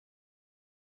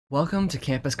Welcome to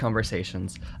Campus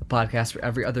Conversations, a podcast where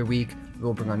every other week we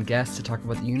will bring on guests to talk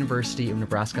about the University of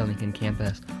Nebraska-Lincoln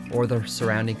campus or the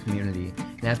surrounding community,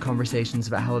 and have conversations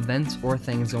about how events or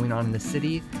things going on in the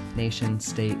city, nation,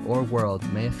 state, or world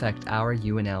may affect our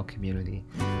UNL community.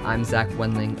 I'm Zach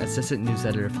Wendling, Assistant News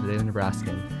Editor for the Daily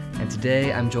Nebraskan, and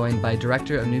today I'm joined by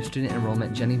Director of New Student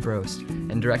Enrollment Jenni Brost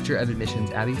and Director of Admissions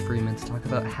Freeman to talk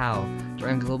about how,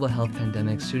 during a global health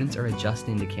pandemic, students are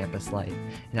adjusting to campus life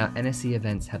and how NSE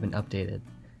events have been updated.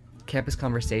 Campus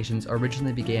Conversations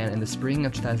originally began in the spring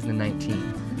of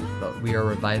 2019, but we are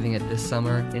reviving it this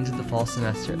summer into the fall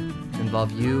semester to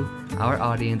involve you, our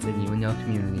audience, and UNL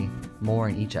community more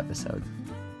in each episode.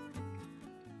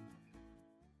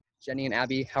 Jenni and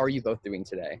Abby, how are you both doing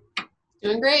today?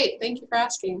 Doing great. Thank you for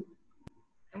asking.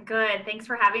 I'm good. Thanks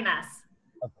for having us.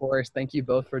 Of course. Thank you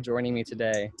both for joining me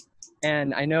today.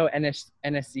 And I know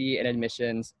NSE and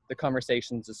admissions, the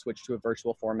conversations to switch to a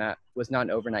virtual format was not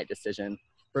an overnight decision.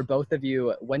 For both of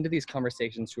you, when do these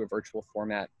conversations to a virtual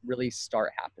format really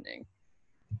start happening?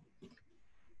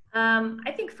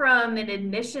 I think from an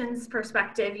admissions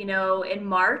perspective, in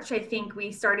March, I think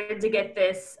we started to get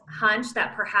this hunch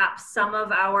that perhaps some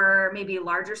of our maybe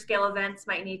larger scale events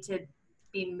might need to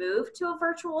be moved to a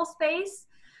virtual space.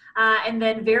 And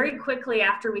then very quickly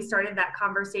after we started that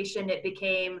conversation, it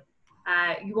became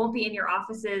you won't be in your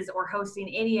offices or hosting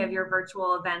any of your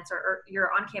virtual events or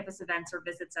your on-campus events or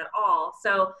visits at all.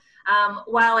 So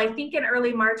while I think in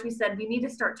early March we said we need to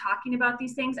start talking about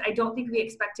these things, I don't think we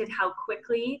expected how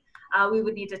quickly we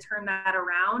would need to turn that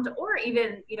around, or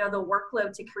even the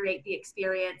workload to create the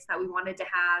experience that we wanted to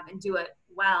have and do it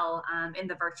well in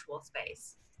the virtual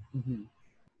space. Mm-hmm.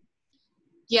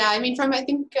 Yeah, I mean, from I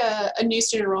think a new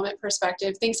student enrollment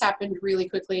perspective, things happened really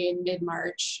quickly in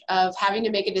mid-March of having to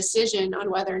make a decision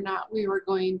on whether or not we were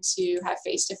going to have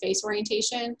face-to-face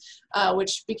orientation,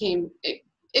 which became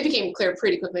clear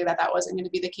pretty quickly that that wasn't going to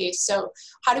be the case. So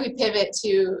how do we pivot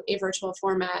to a virtual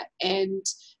format? And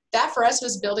that for us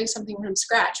was building something from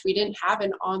scratch. We didn't have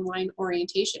an online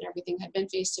orientation. Everything had been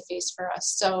face-to-face for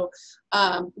us. So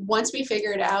once we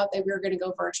figured out that we were going to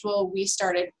go virtual, we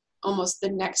started almost the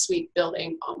next week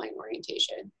building online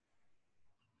orientation.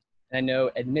 I know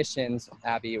admissions,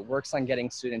 Abby, works on getting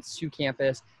students to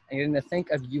campus and getting to think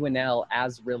of UNL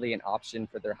as really an option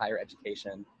for their higher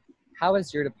education. How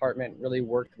has your department really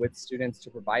worked with students to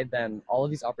provide them all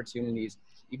of these opportunities,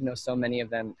 even though so many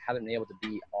of them haven't been able to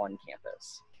be on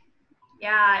campus?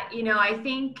 Yeah, I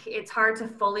think it's hard to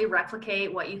fully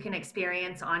replicate what you can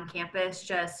experience on campus,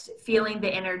 just feeling the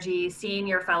energy, seeing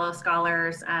your fellow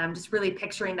scholars, just really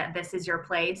picturing that this is your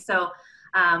place. So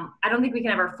I don't think we can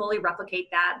ever fully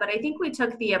replicate that, but I think we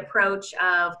took the approach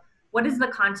of what is the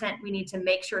content we need to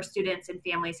make sure students and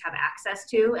families have access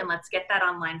to, and let's get that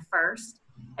online first.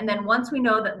 And then once we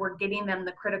know that we're getting them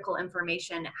the critical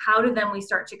information, how do then we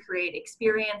start to create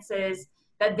experiences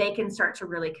that they can start to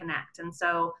really connect? And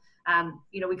so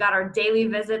we got our daily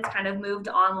visits kind of moved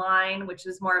online, which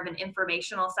was more of an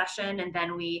informational session. And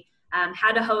then we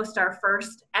had to host our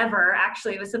first ever,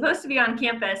 actually it was supposed to be on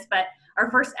campus, but our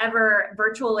first ever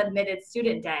virtual admitted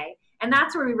student day. And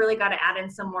that's where we really got to add in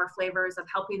some more flavors of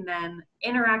helping them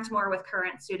interact more with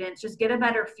current students, just get a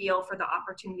better feel for the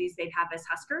opportunities they'd have as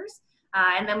Huskers.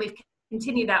 And then we've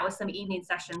continued that with some evening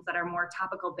sessions that are more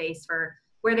topical based for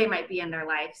where they might be in their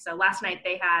life. So last night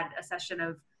they had a session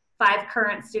of 5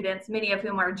 current students, many of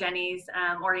whom are Jenni's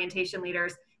orientation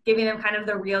leaders, giving them kind of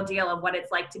the real deal of what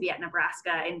it's like to be at Nebraska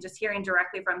and just hearing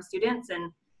directly from students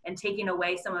and taking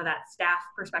away some of that staff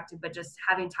perspective, but just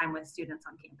having time with students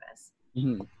on campus.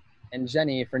 Mm-hmm. And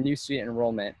Jenni, for new student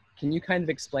enrollment, can you kind of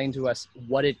explain to us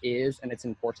what it is and its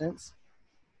importance?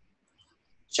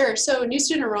 Sure. So new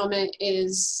student enrollment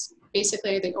is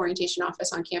basically the orientation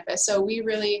office on campus. So we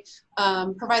really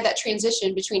provide that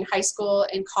transition between high school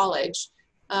and college.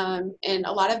 And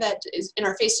a lot of that is in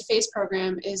our face-to-face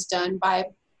program is done by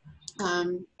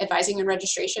advising and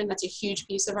registration. That's a huge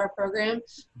piece of our program.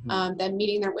 Then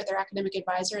meeting with their academic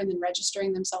advisor and then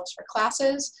registering themselves for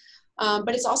classes.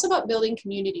 But it's also about building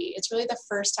community. It's really the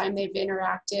first time they've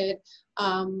interacted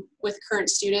with current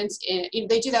students.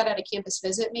 They do that at a campus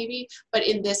visit maybe, but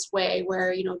in this way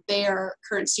where, they are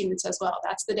current students as well.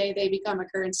 That's the day they become a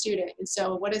current student. And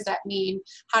so what does that mean?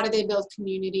 How do they build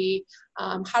community?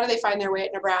 How do they find their way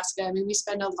at Nebraska? I mean, we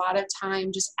spend a lot of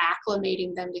time just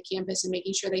acclimating them to campus and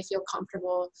making sure they feel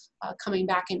comfortable coming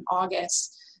back in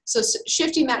August. So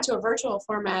shifting that to a virtual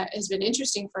format has been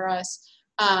interesting for us.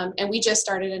 And we just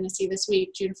started NSE this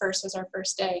week. June 1st was our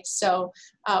first day. So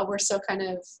we're still kind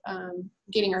of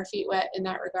getting our feet wet in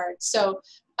that regard. So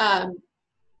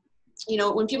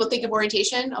when people think of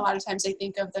orientation, a lot of times they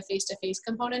think of the face-to-face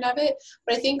component of it.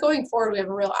 But I think going forward, we have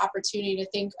a real opportunity to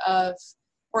think of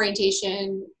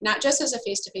orientation, not just as a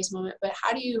face-to-face moment, but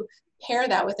how do you pair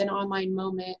that with an online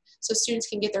moment so students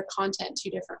can get their content two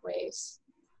different ways.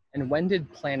 And when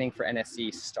did planning for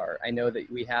NSE start? I know that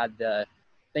we had the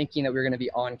thinking that we were going to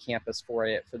be on campus for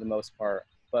it for the most part,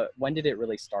 but when did it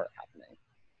really start happening?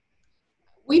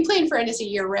 We plan for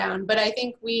NSE year round, but I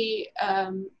think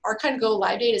our kind of go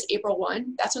live date is April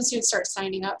 1. That's when students start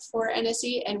signing up for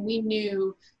NSE, and we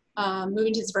knew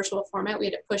moving to this virtual format, we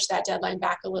had to push that deadline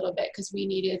back a little bit because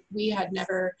we had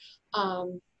never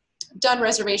done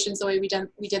reservations the way we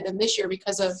did them this year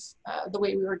because of the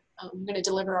way we were going to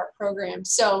deliver our program.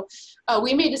 So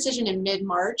we made a decision in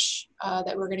mid-March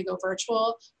that we're going to go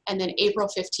virtual, and then April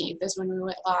 15th is when we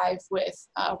went live with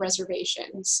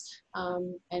reservations.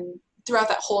 And throughout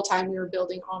that whole time, we were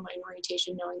building online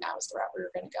orientation, knowing that was the route we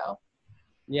were going to go.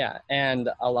 Yeah, and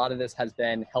a lot of this has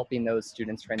been helping those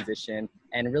students transition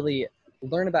and really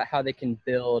learn about how they can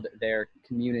build their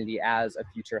community as a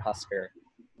future Husker.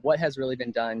 What has really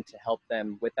been done to help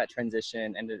them with that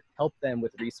transition and to help them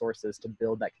with resources to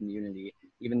build that community,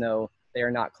 even though they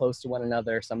are not close to one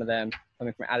another, some of them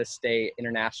coming from out of state,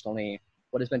 internationally?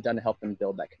 What has been done to help them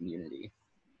build that community?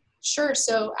 Sure.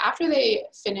 So after they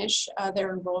finish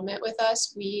their enrollment with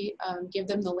us, we give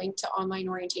them the link to online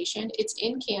orientation. It's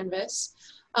in Canvas.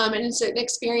 And it's an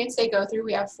experience they go through.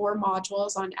 We have 4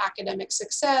 modules on academic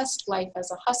success, life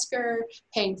as a Husker,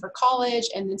 paying for college,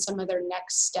 and then some of their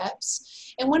next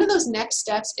steps. And one of those next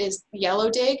steps is Yellow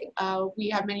Dig. We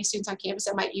have many students on campus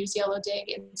that might use Yellow Dig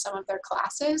in some of their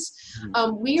classes.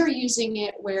 We are using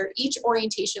it where each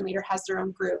orientation leader has their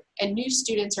own group, and new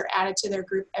students are added to their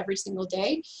group every single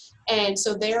day. And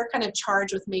so they're kind of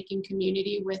charged with making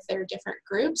community with their different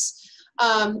groups.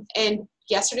 And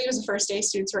yesterday was the first day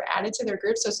students were added to their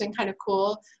groups, so it's been kind of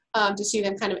cool to see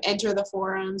them kind of enter the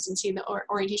forums and see the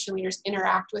orientation leaders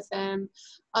interact with them.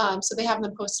 So they have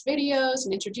them post videos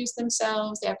and introduce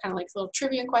themselves. They have kind of like little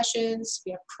trivia questions.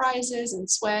 We have prizes and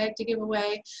swag to give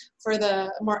away for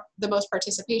the most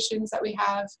participations that we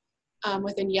have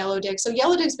within Yellow Dig. So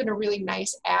Yellow Dig's been a really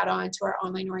nice add-on to our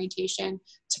online orientation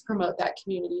to promote that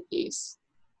community piece.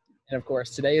 And of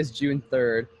course, today is June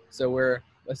 3rd, so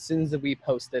as soon as we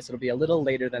post this, it'll be a little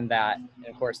later than that. And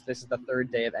of course, this is the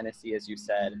 3rd day of NSE, as you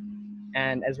said.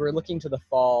 And as we're looking to the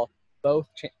fall, both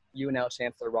UNL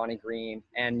Chancellor Ronnie Green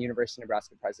and University of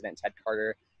Nebraska President Ted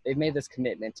Carter, they've made this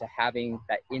commitment to having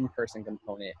that in-person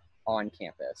component on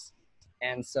campus.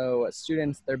 And so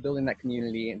students, they're building that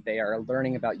community. They are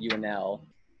learning about UNL.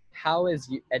 How is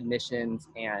admissions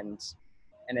and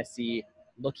NSE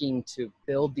looking to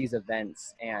build these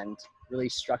events and really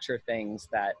structure things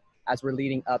that, as we're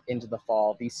leading up into the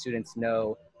fall, these students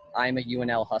know, I'm a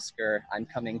UNL Husker, I'm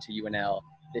coming to UNL,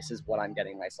 this is what I'm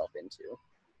getting myself into?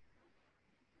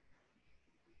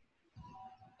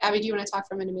 Abby, do you want to talk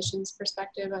from an admissions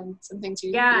perspective on some things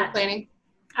you're planning?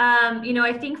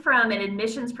 I think from an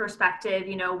admissions perspective,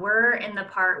 we're in the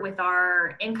part with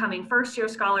our incoming first-year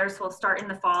scholars who will start in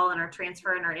the fall, and our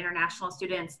transfer and our international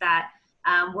students that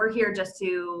we're here just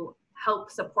to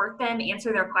help support them,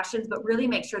 answer their questions, but really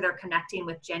make sure they're connecting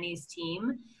with Jenni's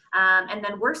team. And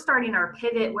then we're starting our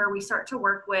pivot where we start to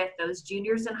work with those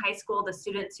juniors in high school, the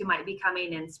students who might be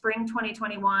coming in spring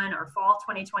 2021 or fall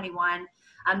 2021,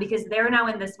 because they're now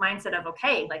in this mindset of,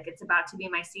 okay, like it's about to be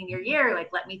my senior year, like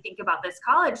let me think about this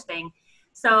college thing.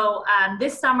 So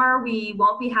this summer we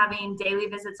won't be having daily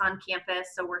visits on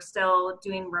campus, so we're still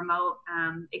doing remote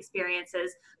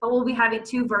experiences, but we'll be having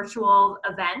 2 virtual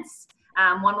events.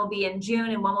 One will be in June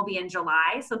and one will be in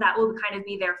July. So that will kind of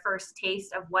be their first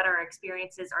taste of what our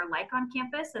experiences are like on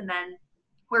campus. And then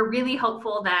we're really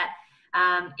hopeful that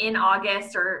in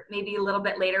August or maybe a little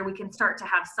bit later, we can start to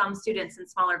have some students in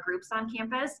smaller groups on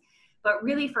campus. But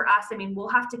really for us, we'll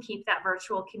have to keep that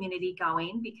virtual community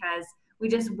going because we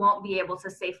just won't be able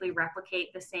to safely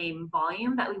replicate the same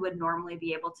volume that we would normally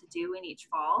be able to do in each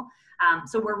fall.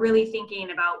 So we're really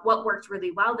thinking about what worked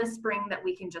really well this spring that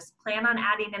we can just plan on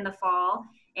adding in the fall.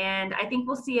 And I think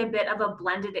we'll see a bit of a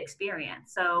blended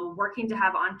experience. So working to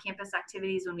have on-campus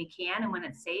activities when we can and when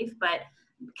it's safe, but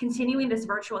continuing this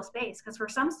virtual space. Because for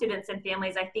some students and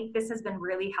families, I think this has been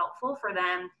really helpful for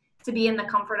them to be in the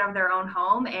comfort of their own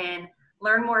home and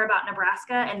learn more about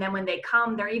Nebraska. And then when they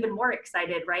come, they're even more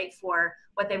excited, right, for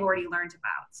what they've already learned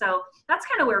about. So that's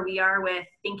kind of where we are with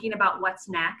thinking about what's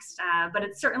next. But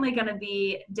it's certainly going to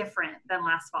be different than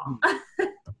last fall.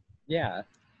 Yeah,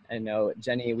 I know,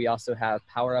 Jenni, we also have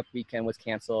Power Up Weekend was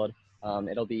canceled.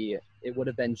 It would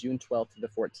have been June 12th to the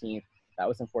 14th. That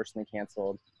was unfortunately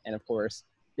canceled. And of course,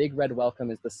 Big Red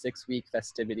Welcome is the 6-week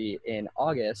festivity in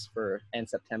August and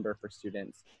September for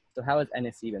students. So how has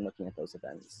NSE been looking at those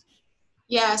events?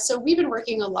 Yeah, so we've been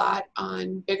working a lot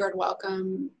on Big Red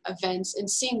Welcome events and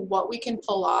seeing what we can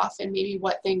pull off and maybe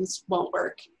what things won't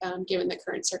work given the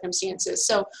current circumstances.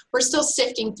 So we're still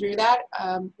sifting through that.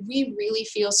 We really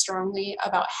feel strongly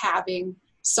about having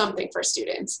something for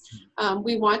students.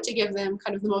 We want to give them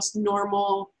kind of the most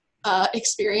normal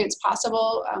experience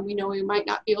possible. We know we might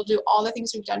not be able to do all the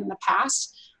things we've done in the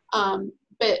past,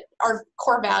 but our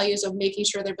core values of making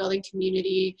sure they're building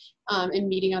community and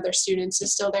meeting other students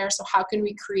is still there. So how can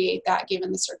we create that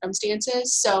given the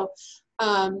circumstances? So,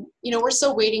 we're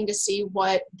still waiting to see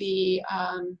what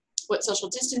what social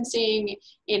distancing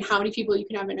and how many people you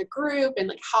can have in a group and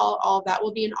like how all of that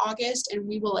will be in August. And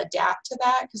we will adapt to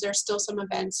that because there's still some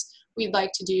events we'd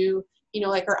like to do,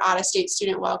 like our out-of-state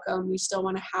student welcome. We still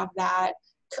want to have that.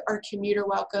 Our commuter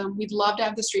welcome. We'd love to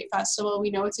have the street festival. We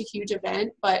know it's a huge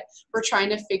event, but we're trying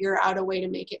to figure out a way to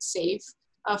make it safe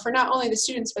for not only the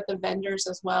students, but the vendors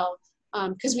as well.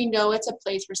 Because we know it's a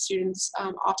place where students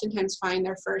oftentimes find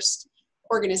their first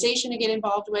organization to get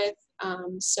involved with.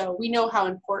 So we know how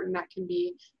important that can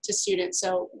be to students.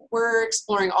 So we're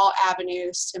exploring all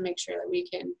avenues to make sure that we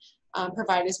can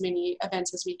provide as many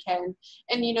events as we can.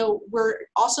 And, we're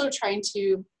also trying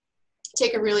to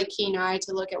take a really keen eye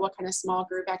to look at what kind of small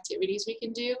group activities we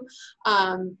can do.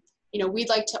 We'd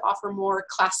like to offer more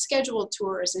class scheduled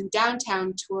tours and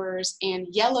downtown tours and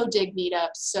yellow dig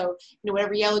meetups. So,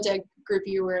 whatever yellow dig group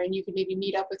you were in, you could maybe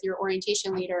meet up with your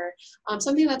orientation leader.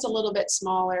 Something that's a little bit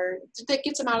smaller that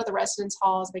gets them out of the residence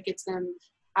halls, but gets them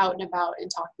out and about and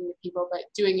talking to people, but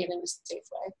doing it in a safe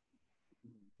way.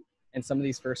 And some of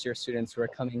these first year students who are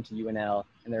coming to UNL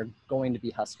and they're going to be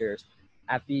Huskers,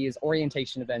 at these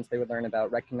orientation events, they would learn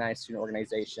about recognized student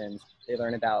organizations. They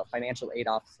learn about financial aid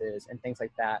offices and things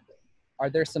like that. Are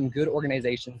there some good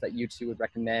organizations that you two would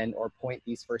recommend or point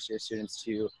these first year students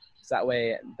to? So that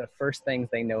way, the first things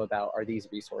they know about are these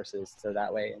resources. So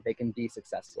that way they can be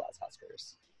successful as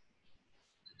Huskers.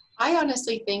 I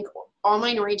honestly think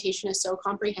online orientation is so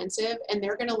comprehensive and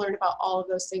they're going to learn about all of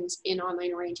those things in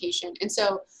online orientation. And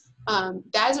so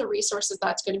that is a resource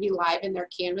that's going to be live in their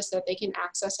Canvas that they can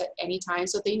access at any time.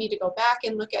 So if they need to go back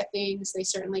and look at things, they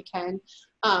certainly can.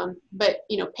 But,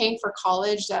 paying for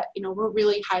college that, we're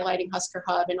really highlighting Husker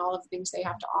Hub and all of the things they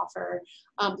have to offer.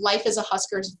 Life as a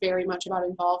Husker is very much about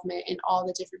involvement and all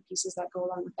the different pieces that go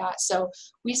along with that. So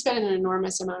we spent an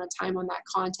enormous amount of time on that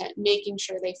content, making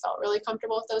sure they felt really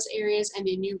comfortable with those areas and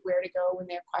they knew where to go when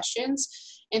they have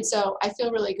questions. And so I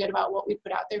feel really good about what we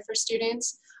put out there for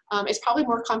students. It's probably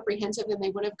more comprehensive than they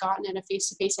would have gotten in a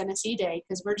face-to-face NSE day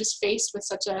because we're just faced with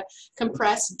such a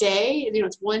compressed day.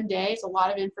 It's one day, it's a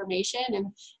lot of information, and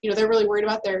they're really worried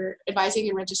about their advising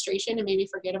and registration and maybe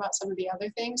forget about some of the other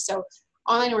things. So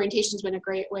online orientation has been a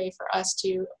great way for us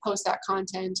to post that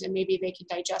content and maybe they can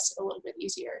digest it a little bit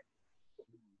easier.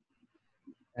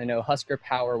 I know Husker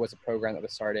Power was a program that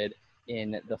was started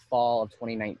in the fall of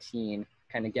 2019,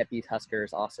 kind of get these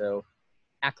Huskers also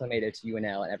acclimated to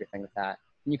UNL and everything like that.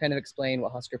 Can you kind of explain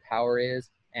what Husker Power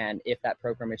is and if that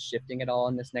program is shifting at all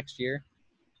in this next year?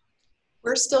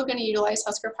 We're still going to utilize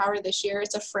Husker Power this year.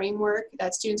 It's a framework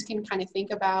that students can kind of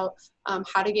think about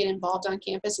how to get involved on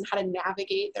campus and how to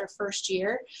navigate their first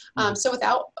year. So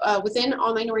within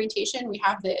online orientation, we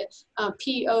have the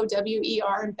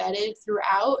POWER embedded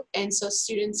throughout. And so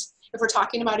students, if we're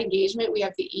talking about engagement, we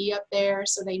have the E up there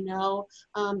so they know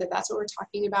that's what we're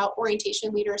talking about.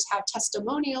 Orientation leaders have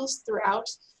testimonials throughout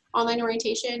online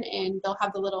orientation, and they'll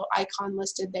have the little icon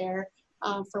listed there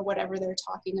for whatever they're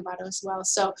talking about as well.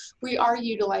 So we are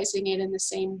utilizing it in the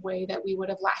same way that we would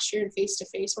have last year in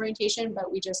face-to-face orientation, but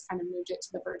we just kind of moved it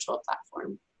to the virtual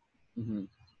platform. Mm-hmm.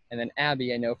 And then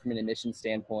Abby, I know from an admission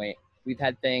standpoint, we've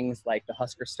had things like the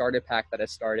Husker Starter Pack that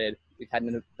has started. We've had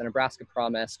the Nebraska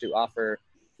Promise to offer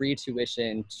free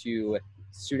tuition to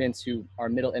students who are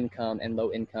middle income and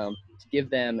low income to give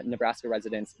them, Nebraska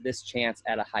residents, this chance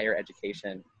at a higher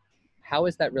education. How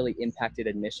has that really impacted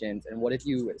admissions, and what have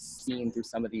you seen through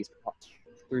some of these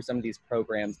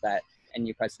programs that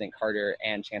NU President Carter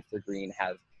and Chancellor Green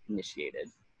have initiated?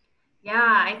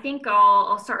 Yeah, I think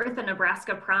I'll start with the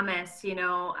Nebraska Promise.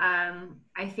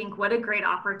 I think what a great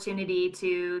opportunity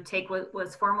to take what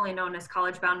was formerly known as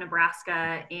College Bound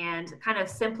Nebraska and kind of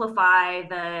simplify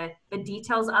the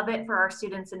details of it for our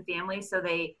students and families so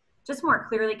they just more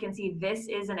clearly can see this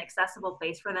is an accessible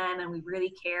place for them and we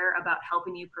really care about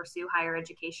helping you pursue higher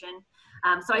education.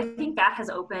 So I think that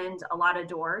has opened a lot of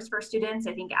doors for students.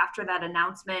 I think after that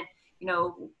announcement,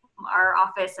 our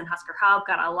office and Husker Hub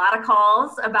got a lot of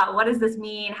calls about what does this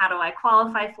mean? How do I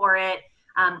qualify for it?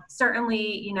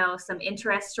 Certainly, you know, some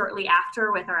interest shortly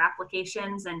after with our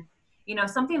applications. And, you know,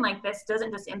 something like this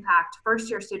doesn't just impact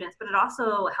first-year students, but it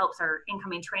also helps our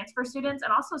incoming transfer students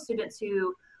and also students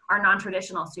who are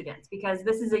non-traditional students, because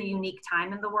this is a unique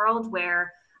time in the world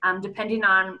where, depending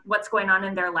on what's going on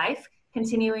in their life,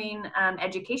 continuing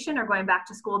education or going back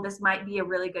to school, this might be a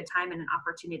really good time and an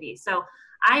opportunity. So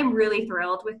I'm really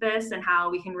thrilled with this and how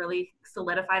we can really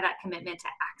solidify that commitment to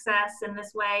access in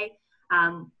this way.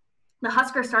 The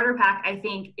Husker Starter Pack, I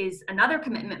think, is another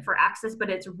commitment for access, but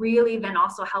it's really then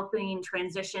also helping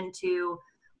transition to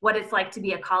what it's like to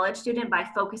be a college student by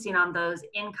focusing on those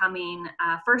incoming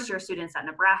first-year students at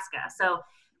Nebraska. So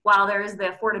while there is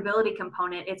the affordability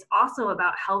component, it's also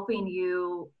about helping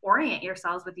you orient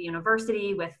yourselves with the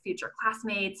university, with future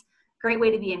classmates. Great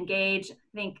way to be engaged.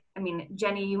 I mean,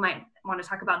 Jenny, you might want to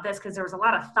talk about this because there was a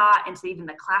lot of thought into even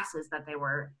the classes that they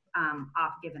were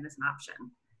given as an option.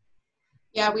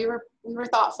 Yeah, we were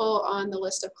thoughtful on the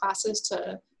list of classes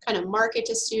to kind of market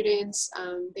to students.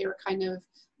 They were kind of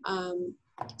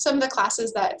some of the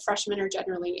classes that freshmen are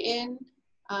generally in,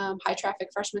 high traffic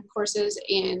freshman courses.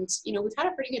 And, you know, we've had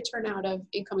a pretty good turnout of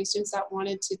incoming students that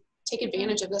wanted to take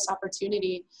advantage of this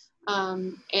opportunity.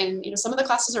 And, you know, some of the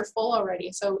classes are full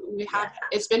already. So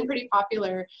it's been pretty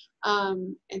popular.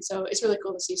 And so it's really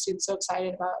cool to see students so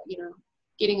excited about, you know,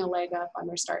 getting a leg up on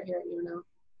their start here at UNO.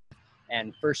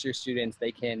 And first year students,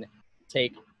 they can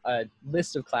take a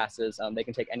list of classes. They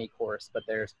can take any course, but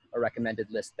there's a recommended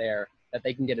list there that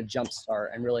they can get a jump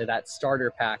start and really that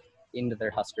starter pack into their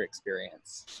Husker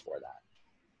experience for that.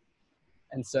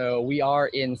 And so we are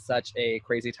in such a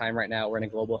crazy time right now. We're in a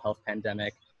global health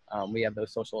pandemic. We have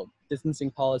those social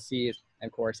distancing policies, and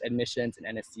of course, admissions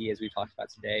and NSE, as we talked about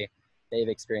today, they've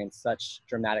experienced such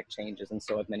dramatic changes, and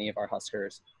so have many of our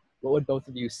Huskers. What would both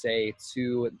of you say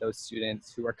to those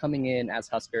students who are coming in as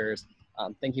Huskers,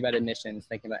 thinking about admissions,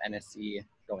 thinking about NSE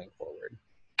going forward?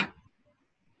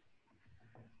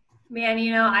 Man,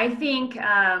 you know, I think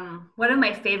one of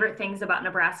my favorite things about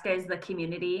Nebraska is the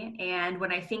community. And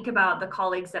when I think about the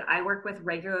colleagues that I work with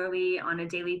regularly on a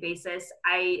daily basis,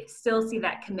 I still see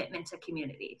that commitment to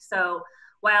community. So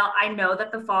while I know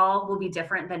that the fall will be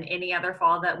different than any other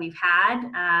fall that we've had,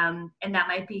 and that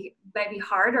might be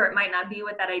hard, or it might not be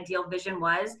what that ideal vision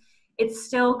was, it's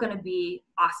still going to be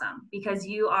awesome because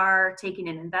you are taking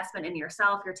an investment in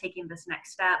yourself. You're taking this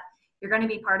next step. You're going to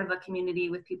be part of a community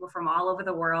with people from all over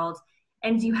the world.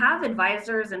 And you have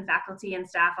advisors and faculty and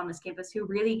staff on this campus who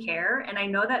really care. And I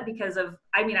know that because of,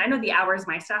 I know the hours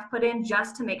my staff put in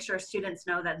just to make sure students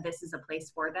know that this is a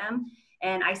place for them.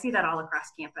 And I see that all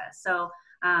across campus. So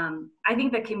I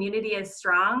think the community is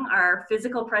strong. Our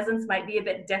physical presence might be a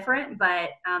bit different, but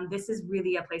this is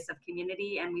really a place of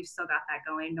community, and we've still got that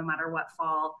going no matter what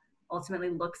fall ultimately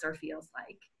looks or feels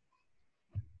like.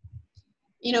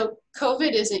 You know,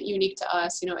 COVID isn't unique to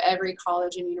us. You know, every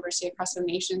college and university across the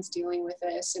nation is dealing with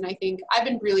this. And I think I've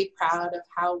been really proud of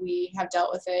how we have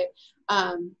dealt with it.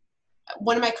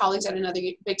 One of my colleagues at another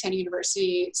Big Ten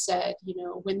university said, you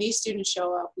know, when these students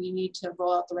show up, we need to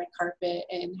roll out the red carpet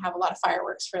and have a lot of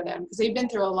fireworks for them because they've been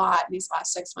through a lot in these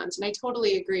last 6 months. And I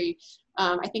totally agree.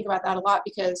 I think about that a lot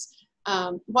because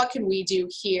what can we do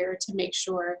here to make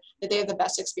sure that they have the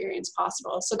best experience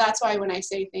possible? So that's why when I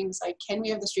say things like, can we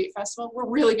have the street festival? We're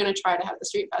really going to try to have the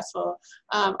street festival.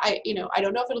 I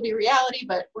don't know if it'll be reality,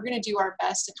 but we're going to do our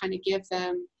best to kind of give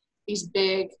them these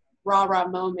big rah-rah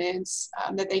moments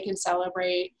that they can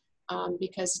celebrate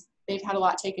because they've had a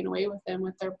lot taken away with them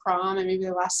with their prom and maybe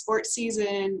their last sports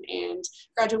season and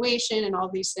graduation and all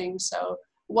these things. So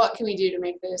what can we do to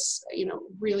make this, you know,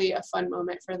 really a fun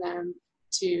moment for them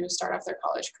to start off their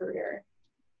college career?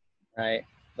 Right.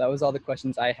 That was all the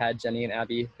questions I had, Jenny and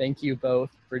Abby. Thank you both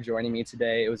for joining me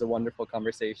today. It was a wonderful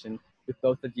conversation with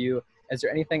both of you. Is there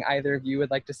anything either of you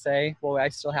would like to say while I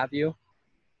still have you?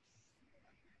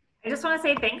 I just want to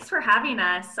say thanks for having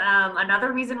us.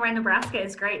 Another reason why Nebraska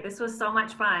is great. This was so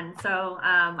much fun. So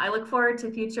I look forward to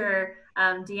future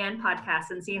DN podcasts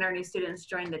and seeing our new students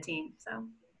join the team. So,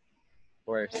 of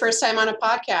course. First time on a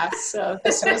podcast. So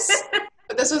this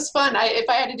was fun. If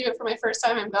I had to do it for my first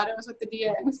time, I'm glad it was with the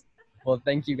DN. Well,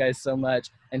 thank you guys so much.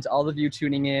 And to all of you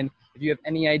tuning in, if you have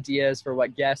any ideas for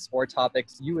what guests or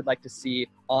topics you would like to see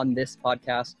on this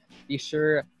podcast, be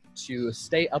sure to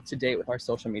stay up to date with our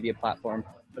social media platform,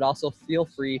 but also feel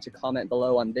free to comment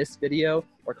below on this video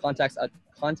or contact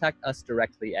us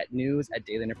directly at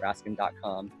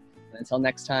news@dailynebraskan.com. And until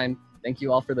next time, thank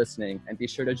you all for listening, and be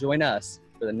sure to join us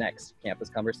for the next Campus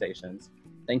Conversations.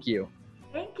 Thank you.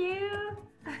 Thank you.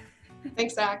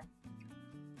 Thanks, Zach.